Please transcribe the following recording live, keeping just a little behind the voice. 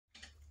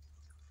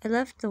I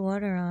left the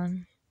water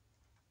on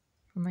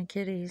for my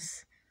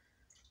kitties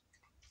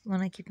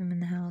when I keep them in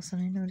the house,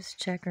 and I noticed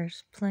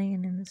Checkers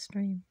playing in the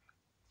stream.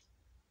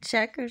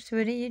 Checkers,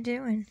 what are you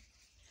doing?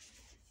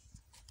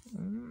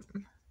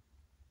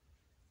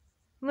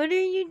 What are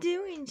you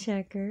doing,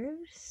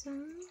 Checkers?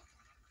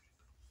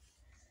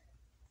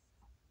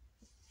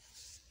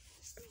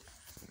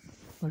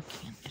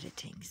 Working on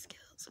editing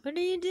skills. What are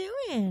you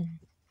doing?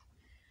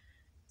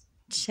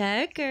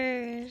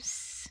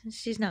 Checkers.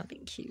 She's not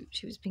being cute.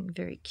 She was being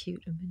very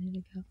cute a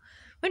minute ago.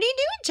 What are you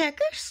doing,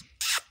 Checkers?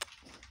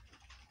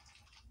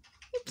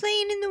 You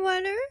playing in the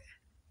water?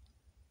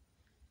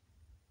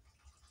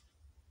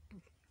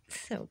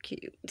 So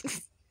cute.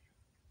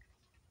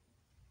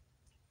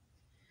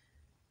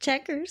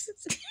 Checkers.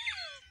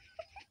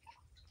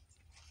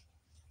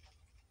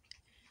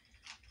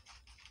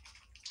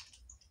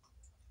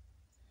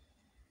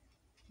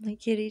 My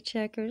kitty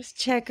Checkers.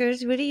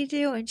 Checkers, what are you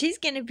doing? She's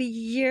going to be a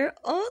year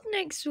old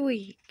next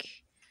week.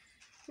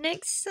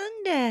 Next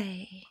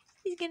Sunday.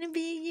 She's going to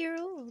be a year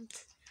old.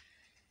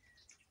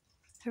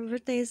 Her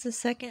birthday is the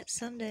second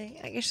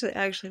Sunday. I guess it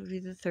actually would be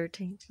the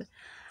 13th. But...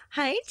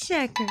 Hi,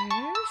 Checkers.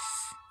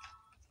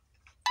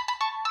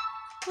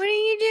 What are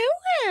you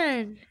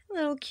doing,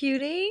 little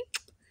cutie?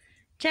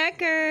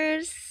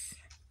 Checkers.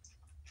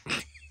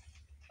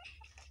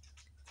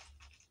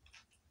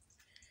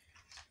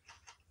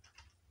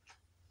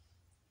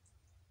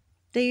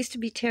 They used to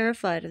be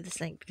terrified of the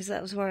sink because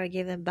that was where I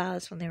gave them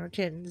baths when they were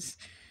kittens.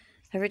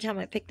 Every time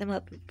I picked them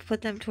up and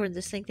put them toward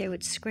the sink, they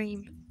would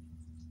scream,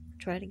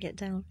 try to get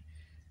down.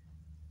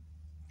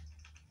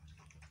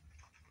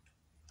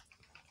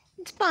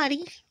 It's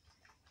Buddy.